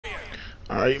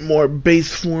Alright, more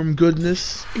base form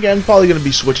goodness. Again, probably going to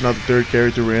be switching out the third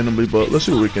character randomly, but let's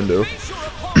see what we can do.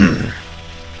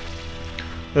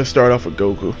 Let's start off with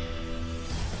Goku.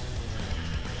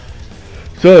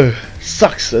 So,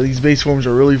 sucks that these base forms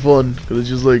are really fun, because it's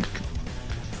just like,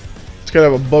 it's kind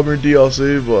of a bummer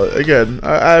DLC, but again,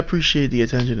 I appreciate the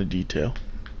attention to detail.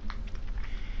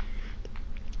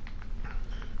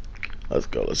 Let's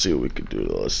go, let's see what we can do.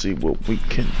 Let's see what we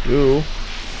can do.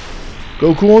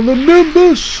 Goku on the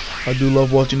Nimbus! I do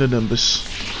love watching the Nimbus.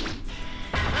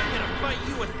 I'm gonna fight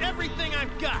you with everything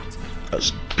I've got.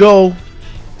 Let's go.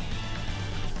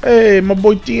 Hey, my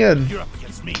boy Tien. You're up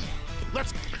against me.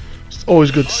 Let's. It's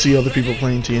always good to see other people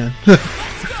playing Tien. I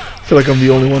feel like I'm the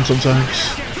only one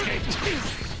sometimes.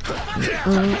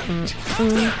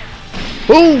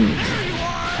 Boom!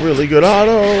 Really good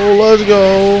auto. Let's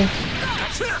go.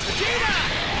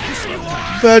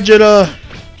 Vegeta.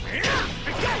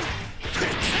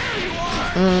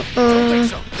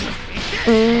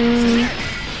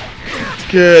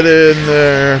 Get in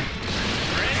there.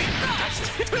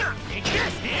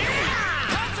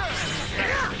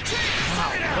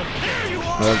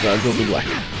 Oh god, Goku Black.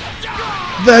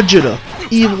 Vegeta!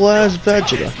 Evil ass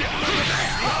Vegeta.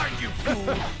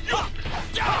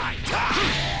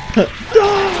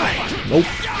 Die! Nope.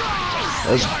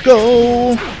 Let's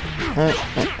go!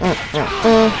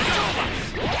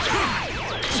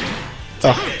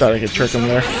 Oh, thought I could trick him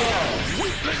there.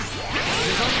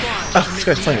 Oh, this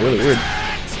guy's playing really weird.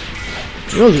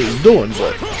 He knows what he's doing,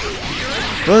 but...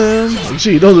 you can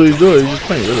see he knows what he's doing, he's just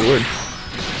playing really weird.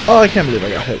 Oh, I can't believe I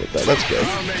got hit with that. That's good.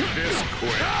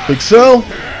 Big Cell.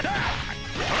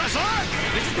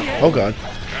 Oh god.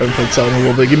 I haven't played Cell in a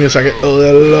little bit. Give me a second. Oh,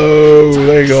 hello.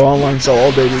 There you go. Online Cell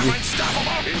all day, baby.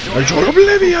 Enjoy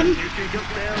Oblivion.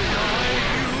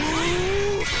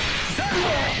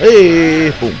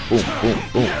 Hey. Boom, boom, boom,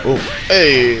 boom, boom.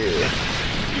 Hey.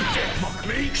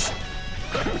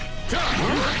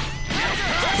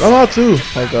 I'm out too.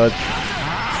 Oh god.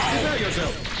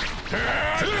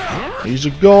 He's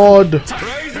a god.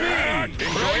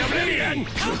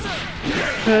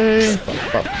 Hey,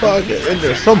 get in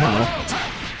there somehow.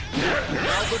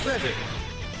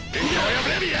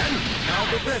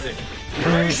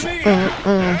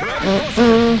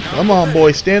 Come on,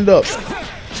 boy, stand up.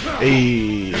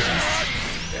 Hey,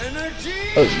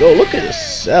 let's go. Look at this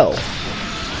Cell. I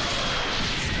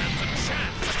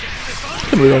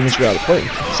can't believe I almost forgot to play.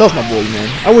 Cell's my boy, man.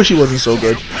 I wish he wasn't so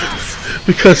good.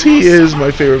 Because he is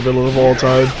my favorite villain of all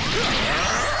time.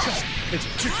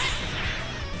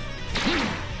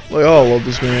 Like, oh, I love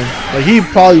this man. Like, he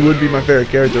probably would be my favorite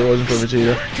character if it wasn't for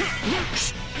Vegeta.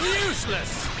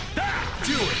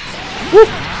 Woo!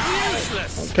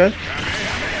 Okay.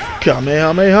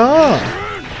 Kamehameha!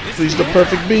 He's the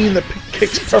perfect being that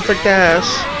kicks perfect ass.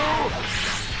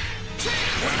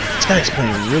 This guy's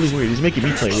playing really weird. He's making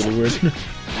me play really weird.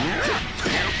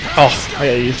 Oh, I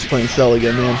got used to playing Cell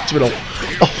again, man. It's been a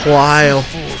while.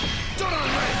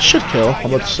 Should kill. I'm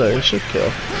about to say, it should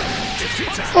kill.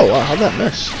 Oh wow, how'd that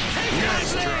miss?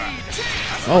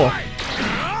 Oh.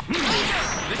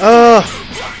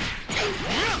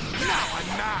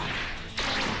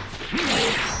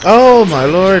 Oh my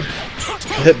lord.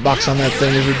 The hitbox on that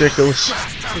thing is ridiculous.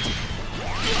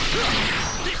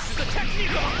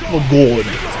 Oh god.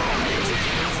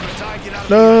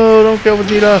 No, don't kill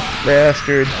Vegeta,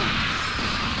 bastard.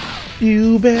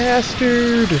 You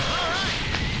bastard.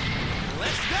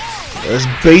 Let's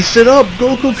base it up,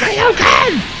 Goku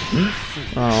Kaioken!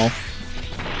 Oh.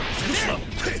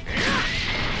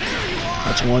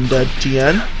 That's one dead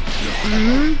Tien.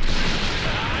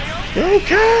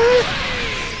 Okay.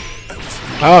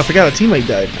 Oh, I forgot a teammate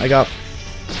died. I got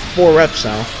 4 reps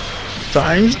now.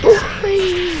 Times 3.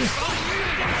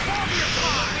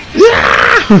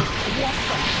 Yeah!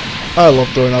 I love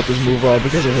throwing out this move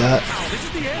because of that.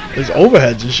 There's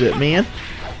overheads and shit, man.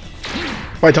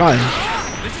 By time.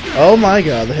 Oh my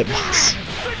god, the hitbox.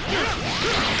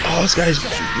 Oh, this guy's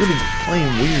really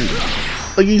playing weird.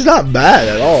 Like, he's not bad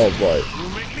at all, but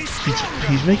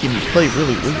he's making me play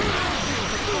really weird.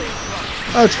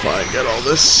 That's fine, get all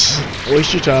this.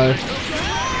 Waste your time.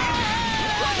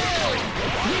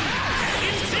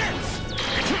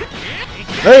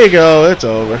 There you go, it's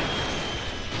over.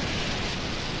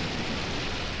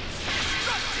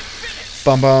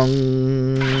 Bum bum.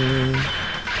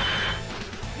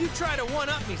 You try to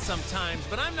one-up me sometimes,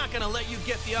 but I'm not gonna let you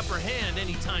get the upper hand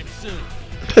anytime soon.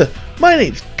 My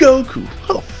name's Goku.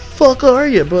 How the fuck are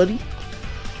you, buddy?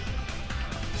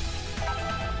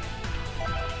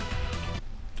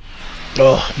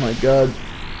 Oh my god.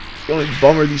 The only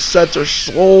bummer, these sets are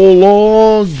so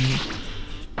long.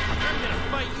 I'm gonna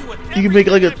fight You can make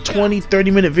like a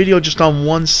 20-30 minute video just on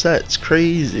one set. It's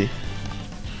crazy.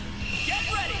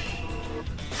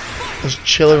 Just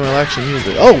chilling, relaxing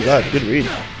music. Oh god, good read.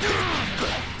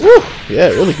 Woo! Yeah,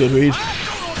 really good read.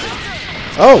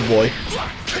 Oh boy.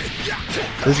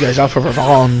 This guy's out for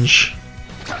revenge.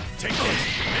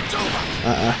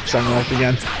 Starting off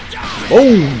again.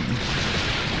 Boom!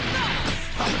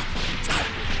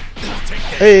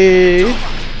 Hey!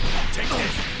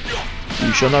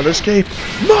 You shall not escape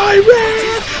my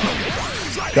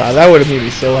wrath! God, that would have made me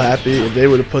so happy if they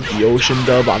would have put the ocean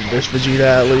dub on this Vegeta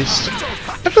at least.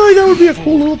 I feel like that would be a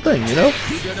cool little thing, you know?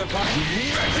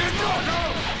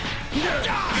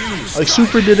 Like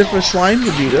Super did it for Slime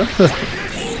Vegeta.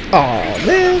 Aw,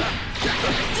 man.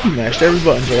 He mashed every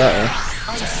button for that one.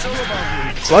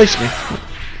 Slice me.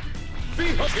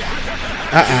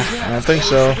 I don't think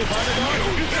so.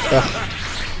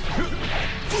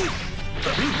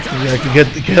 Yeah, I can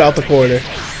get out the corner.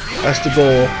 That's the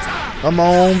goal. Come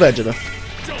on, Vegeta.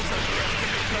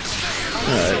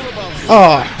 Alright.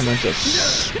 Oh, I meant to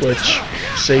switch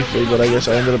safely, but I guess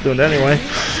I ended up doing it anyway.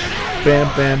 Bam,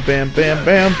 bam, bam, bam,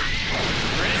 bam.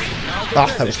 Ah,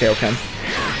 that was Kaioken.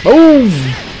 Boom!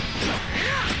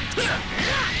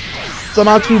 So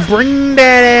now to bring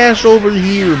that ass over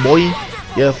here, boy.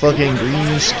 You fucking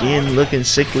green skin looking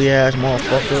sickly ass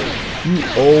motherfucker. You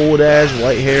old ass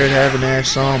white haired having ass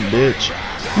son bitch.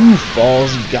 You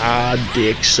false god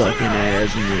dick sucking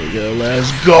ass nigga.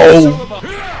 Let's go!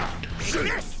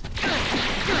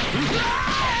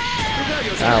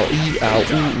 Ow, ee, ow,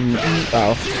 ooh, ee,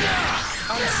 ow.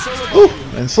 Ooh,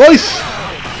 and slice!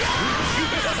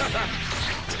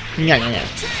 Yeah.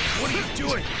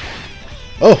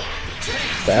 Oh,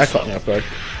 that caught me off guard.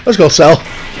 Let's go, Cell.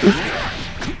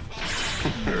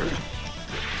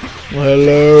 Well,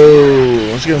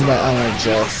 hello. Let's give him that iron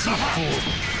Cell.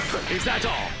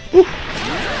 Ooh.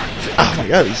 Oh my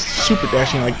god, he's super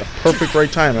dashing like the perfect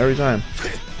right time every time.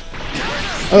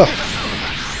 Oh.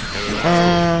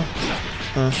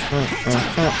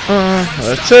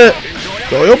 That's it.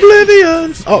 Go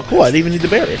Oblivion. Oh, cool. I didn't even need the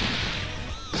barrier.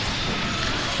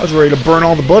 I was ready to burn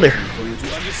all the butter.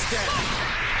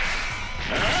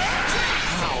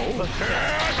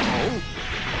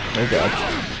 Oh god.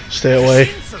 Stay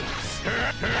away.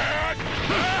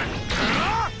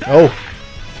 Oh.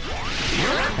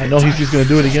 I know he's just gonna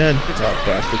do it again. Oh,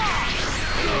 bastard.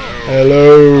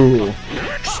 Hello.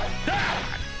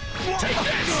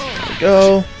 There we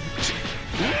go.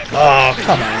 Oh,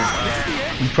 come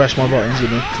on. You press more buttons,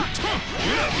 didn't you?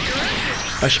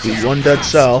 That should be one dead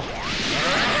cell.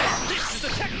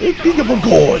 Think of a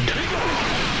god.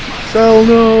 Cell,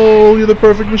 no, you're the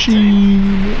perfect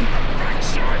machine.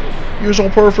 You're so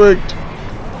perfect.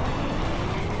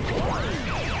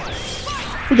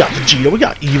 We got Vegeta. We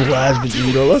got evil ass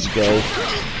Vegeta. Let's go.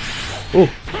 Ooh.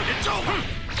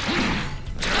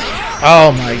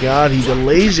 Oh my god, he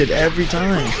delays it every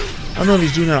time. I don't know if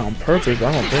he's doing that on purpose, but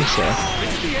I don't think so.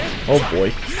 Oh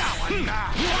boy.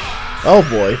 Oh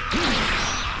boy.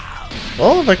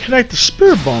 Well, if I connect the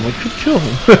Spirit Bomb, it could kill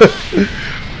him.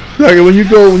 Like when you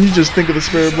just think of the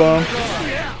Spirit Bomb.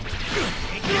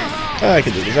 I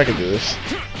can do this, I can do this.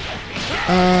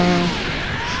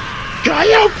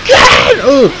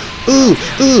 Kaioken!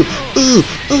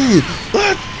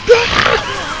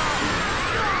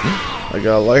 I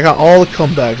got all the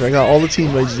comebacks, I got all the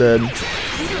teammates dead.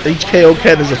 Each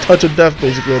Kaioken is a touch of death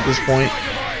basically at this point.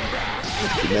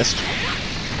 He missed.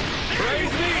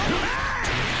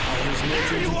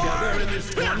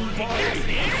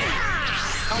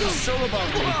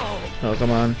 Oh,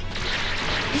 come on.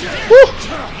 Woo!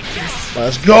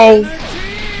 Let's go!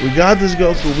 We got this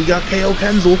Goku. We got KO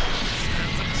Kenzel.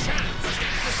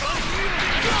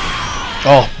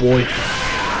 Oh, boy.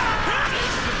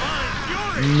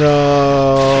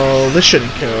 No. This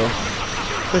shouldn't kill.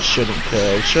 This shouldn't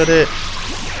kill. Should it?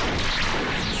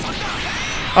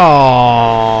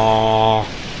 Aww.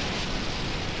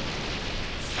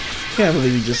 Can't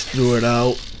believe he just threw it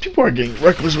out. People are getting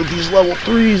reckless with these level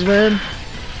 3s, man.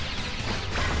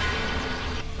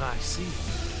 I see.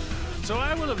 So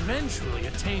I will eventually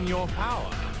attain your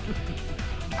power.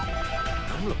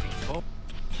 I'm looking for.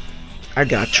 I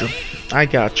got you. I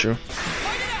got you.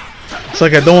 It's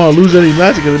like I don't want to lose any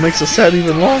match because it makes the set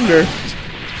even longer.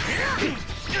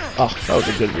 Oh, that was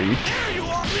a good read.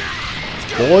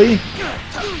 Boy.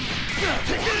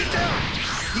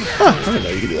 Huh, I didn't know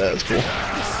you could do that. That's cool.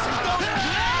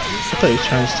 I thought he was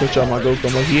trying to switch out my Goku.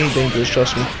 I'm like, he ain't dangerous,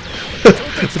 trust me.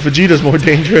 The Vegeta's more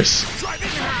dangerous.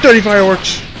 Dirty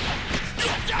fireworks.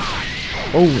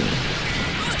 Oh.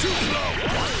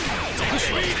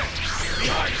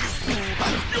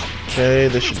 Okay,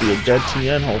 this should be a dead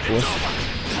TN, hopefully.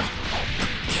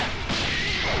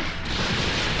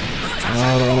 Oh,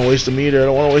 I don't want to waste the meter. I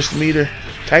don't want to waste the meter.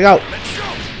 Tag out!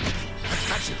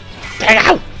 Tag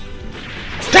out!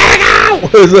 Tag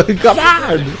out! Come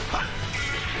on!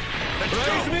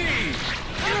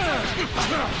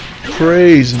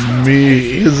 Praise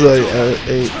me. It's like,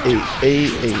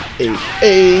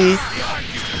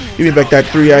 give me back that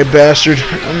three-eyed bastard.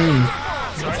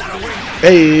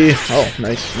 Hey. Oh,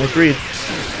 nice. Nice read.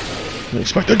 Didn't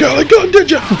expect a guy like gun, did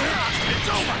ya?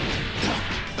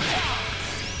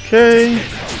 Okay.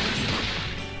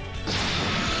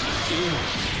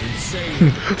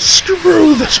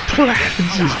 Screw this plan.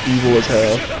 This is evil as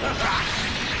hell.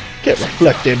 Get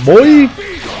reflected, boy.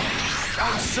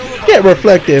 Get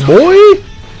reflected, boy.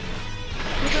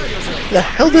 The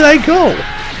hell did I go?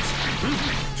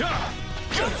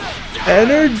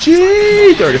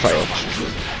 Energy. Dirty fireworks.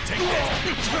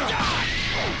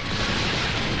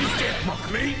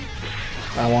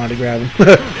 I wanted to grab him.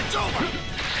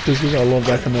 Just because I love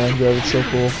that command grab. It's so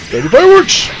cool. Dirty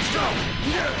fireworks.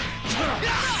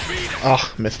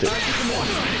 Ah, missed it.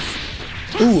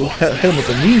 Ooh, hit him with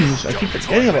the knees. I keep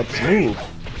forgetting about this move.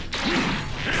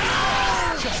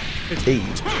 Hey,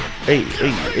 hey,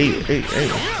 hey, hey, hey, hey.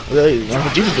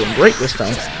 RPG's doing great this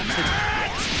time.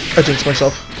 I jinxed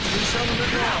myself.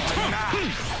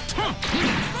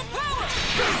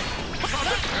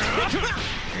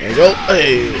 There you go.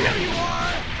 Hey.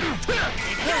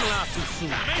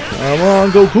 Come on,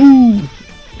 Goku.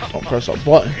 Don't press a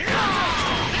button.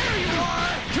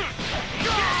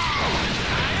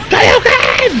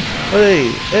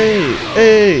 Hey, hey,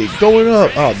 hey, going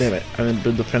up. Oh, damn it. I didn't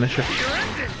do the finisher.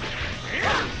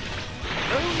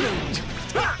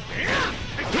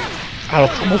 Oh,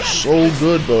 it comes so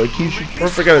good, though. It keeps you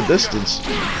perfect at a distance.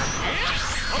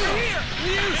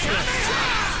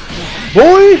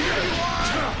 Boy!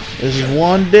 This is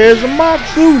one there's a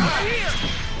Matsu.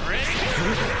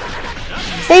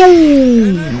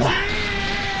 Boom!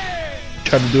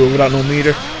 Tried to do it without no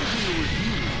meter.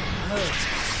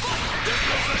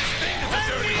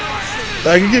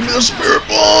 I can give me the spirit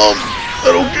bomb.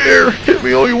 I don't care. Hit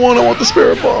me all you want. I want the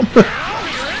spirit bomb.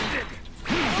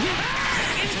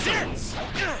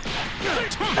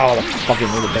 Oh, the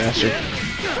fucking little bastard.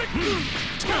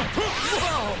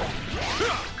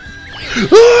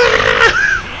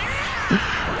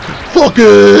 Fuck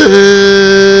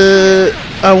it.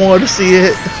 I wanted to see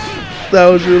it. That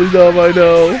was really dumb, I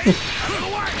know.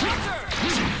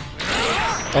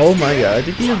 Oh my god, I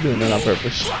think he was doing that on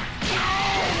purpose.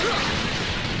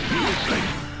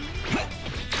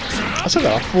 I still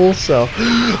got a full cell.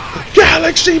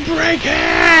 Galaxy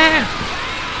breaker!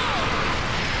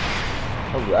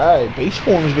 Alright, base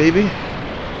forms, baby.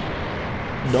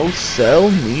 No cell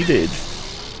needed.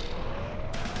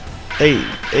 Hey,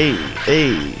 hey,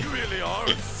 hey. You really are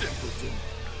a simpleton.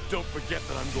 Don't forget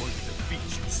that I'm going to defeat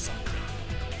you someday.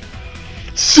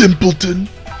 Simpleton.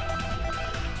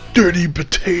 Dirty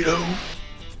potato.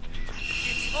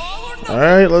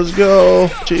 Alright, let's go.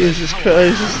 Jesus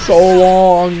Christ, it's so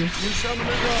long.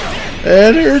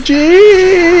 Energy!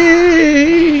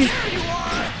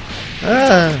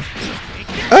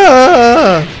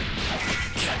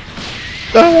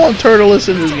 I want Turtles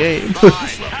in this game.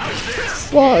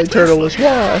 Why, Turtles?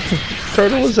 Why?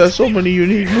 Turtles has so many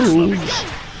unique moves.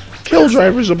 Kill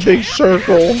Driver's a big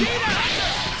circle.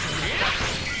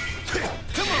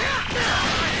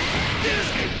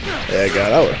 Yeah,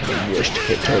 God, I would wish to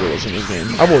hit Turtles in this game.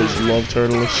 I've always loved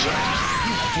Turtles.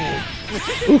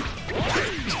 Ooh.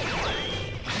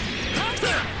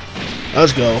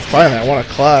 Let's go. Finally, I want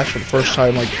to clash for the first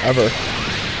time, like, ever.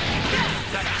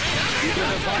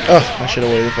 Oh, I should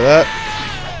have waited for that.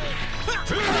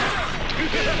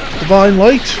 Divine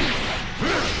Light.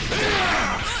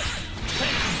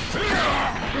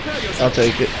 I'll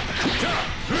take it.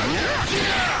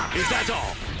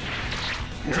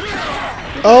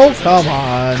 Oh, come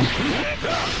on.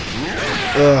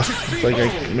 Ugh, it's like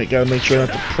I gotta make sure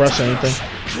not to press anything.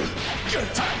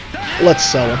 Let's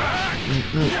sell him.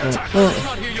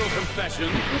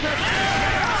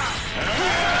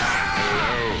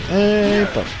 Hey,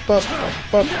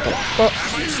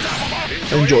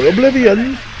 enjoy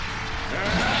Oblivion.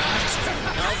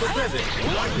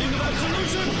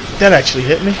 That actually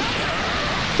hit me. Is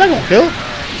that gonna kill?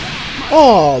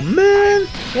 Oh man,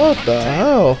 what the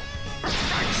hell?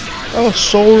 That was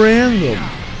so random.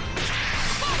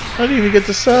 I didn't even get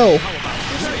to sell.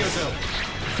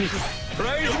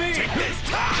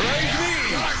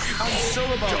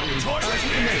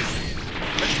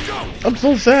 I'm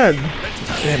so sad.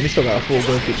 Damn, he still got a full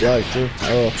Goku Black too.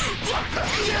 Oh.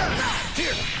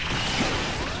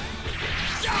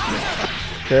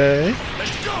 Okay.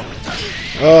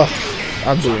 Ugh,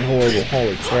 I'm doing horrible.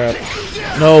 Holy crap.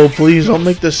 No, please don't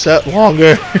make this set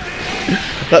longer.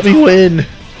 Let me win.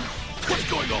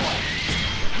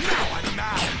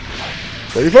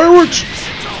 Ready, fireworks!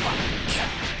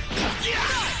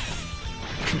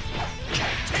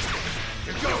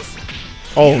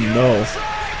 Oh no.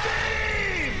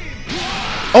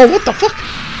 Oh, what the fuck?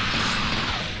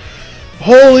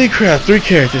 Holy crap, 3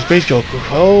 characters, base Goku.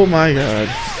 Oh my god.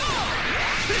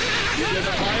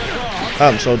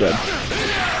 I'm so dead.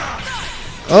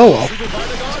 Oh well.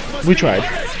 We tried.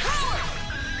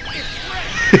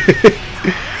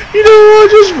 You know what?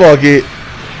 Just fuck it.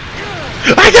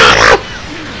 I got him!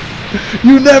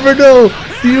 You never know.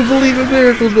 Do you believe in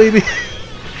miracles, baby?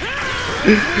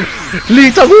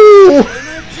 Lita Woo!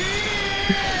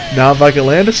 Now if I can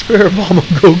land a spirit bomb on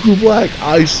Goku Black,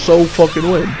 I so fucking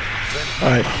win.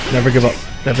 Alright, never give up.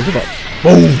 Never give up.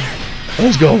 Boom!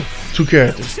 Let's go. 2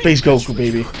 characters. Base Goku,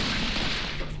 baby.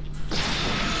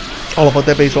 All about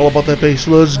that base, all about that base.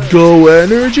 Let's go,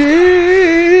 energy!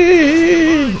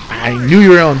 I knew you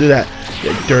were gonna do that.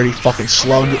 You dirty fucking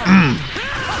slug.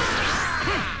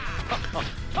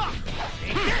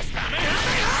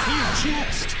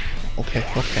 Okay,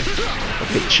 okay.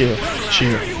 Okay, chill,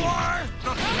 chill.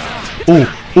 Ooh,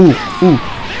 ooh, ooh.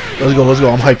 Let's go, let's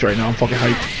go. I'm hyped right now. I'm fucking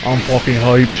hyped. I'm fucking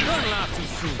hyped.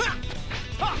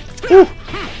 Ooh.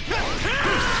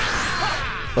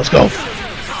 Let's go.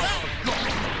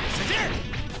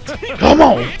 Come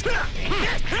on.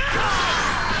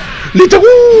 Lita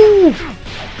Woo!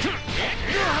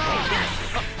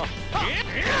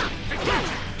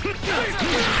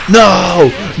 No!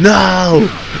 No!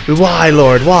 Why,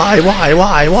 Lord? Why?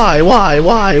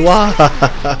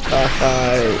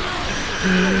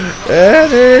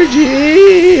 Energy!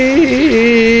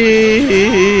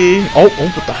 Oh,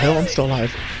 what the hell? I'm still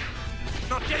alive.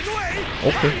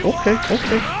 Okay, okay,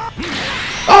 okay.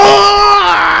 Ah!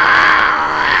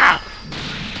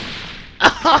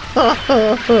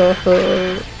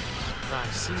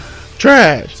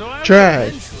 Trash!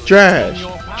 Trash! Trash!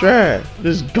 Trash!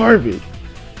 This is garbage.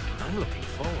 I'm looking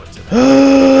forward to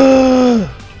that.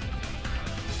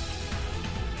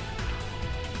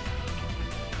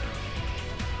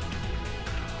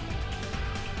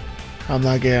 I'm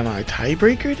not getting my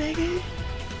tiebreaker, nigga.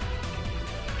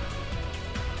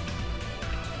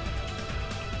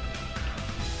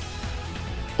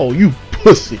 Oh, you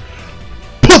pussy.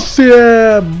 Pussy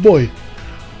ass boy.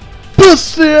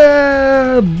 Pussy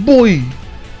ass boy.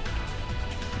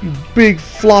 You big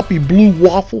floppy blue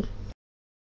waffle.